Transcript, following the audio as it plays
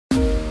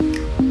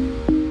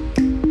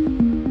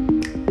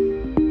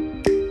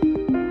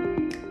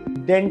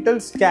dental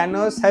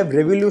scanners have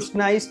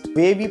revolutionized the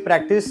way we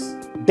practice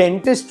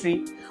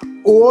dentistry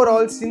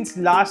overall since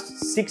last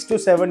 6 to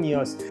 7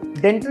 years.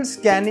 Dental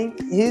scanning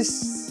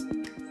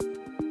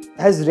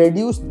has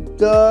reduced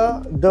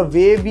the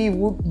way we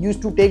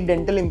used to take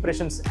dental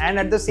impressions, and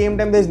at the same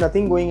time there is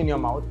nothing going in your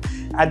mouth.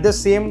 At the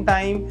same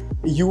time,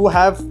 you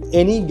have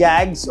any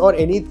gags or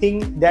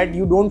anything that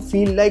you don't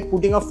feel like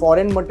putting a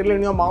foreign material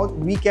in your mouth,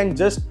 we can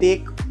just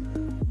take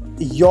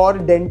your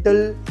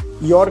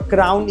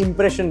crown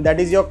impression, that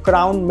is your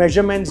crown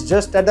measurements,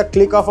 just at the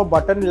click of a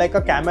button like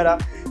a camera.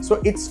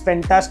 So it's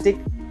fantastic.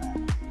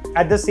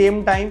 At the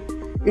same time,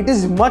 it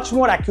is much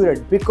more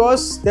accurate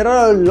because there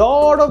are a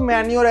lot of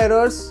manual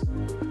errors,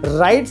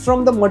 right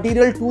from the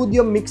material to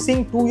your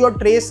mixing to your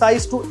tray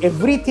size to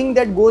everything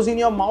that goes in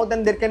your mouth,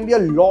 and there can be a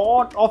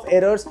lot of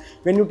errors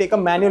when you take a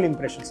manual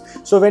impressions.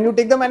 So when you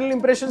take the manual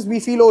impressions, we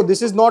feel, oh,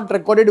 this is not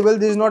recorded well,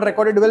 this is not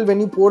recorded well when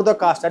you pour the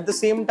cast. At the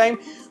same time,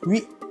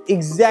 we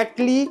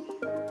exactly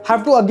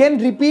have to again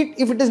repeat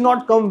if it is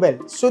not come well.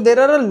 So there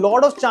are a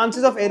lot of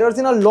chances of errors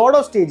in a lot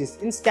of stages.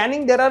 In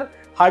scanning, there are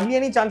hardly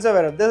any chance of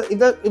error.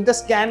 If the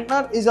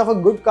scanner is of a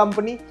good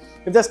company,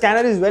 if the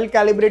scanner is well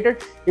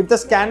calibrated, if the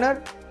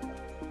scanner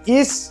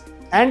is,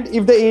 and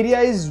if the area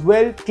is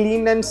well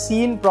cleaned and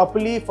seen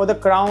properly for the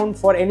crown,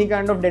 for any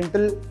kind of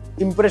dental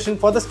impression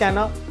for the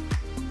scanner,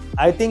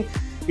 I think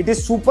it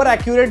is super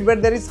accurate, where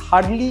there is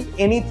hardly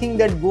anything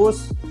that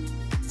goes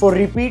for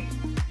repeat,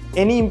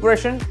 any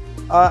impression.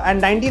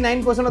 And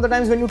 99% of the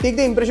times when you take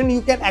the impression,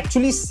 you can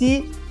actually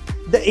see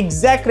the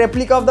exact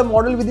replica of the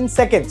model within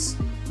seconds.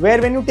 Where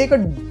when you take a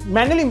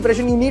manual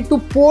impression, you need to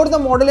pour the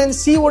model and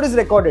see what is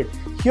recorded.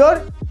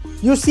 Here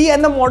you see,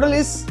 and the model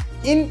is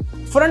in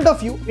front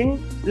of you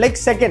in like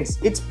seconds.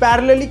 It's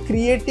parallelly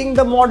creating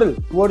the model,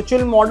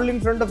 virtual model in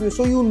front of you,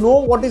 so you know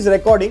what is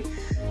recording.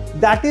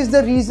 That is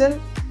the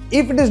reason,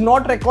 if it is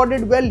not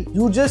recorded well,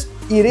 you just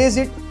erase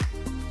it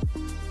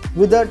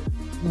with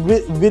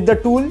the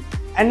tool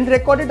and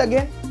record it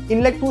again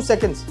in like 2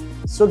 seconds.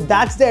 So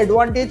that's the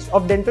advantage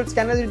of dental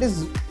scanners. It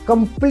is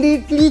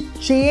completely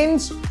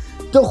changed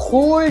the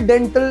whole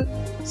dental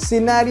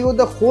scenario,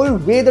 the whole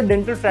way the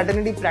dental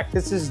fraternity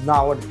practices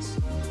nowadays.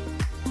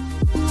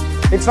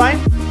 It's fine.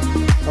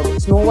 Okay,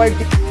 Snow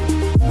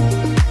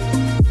White.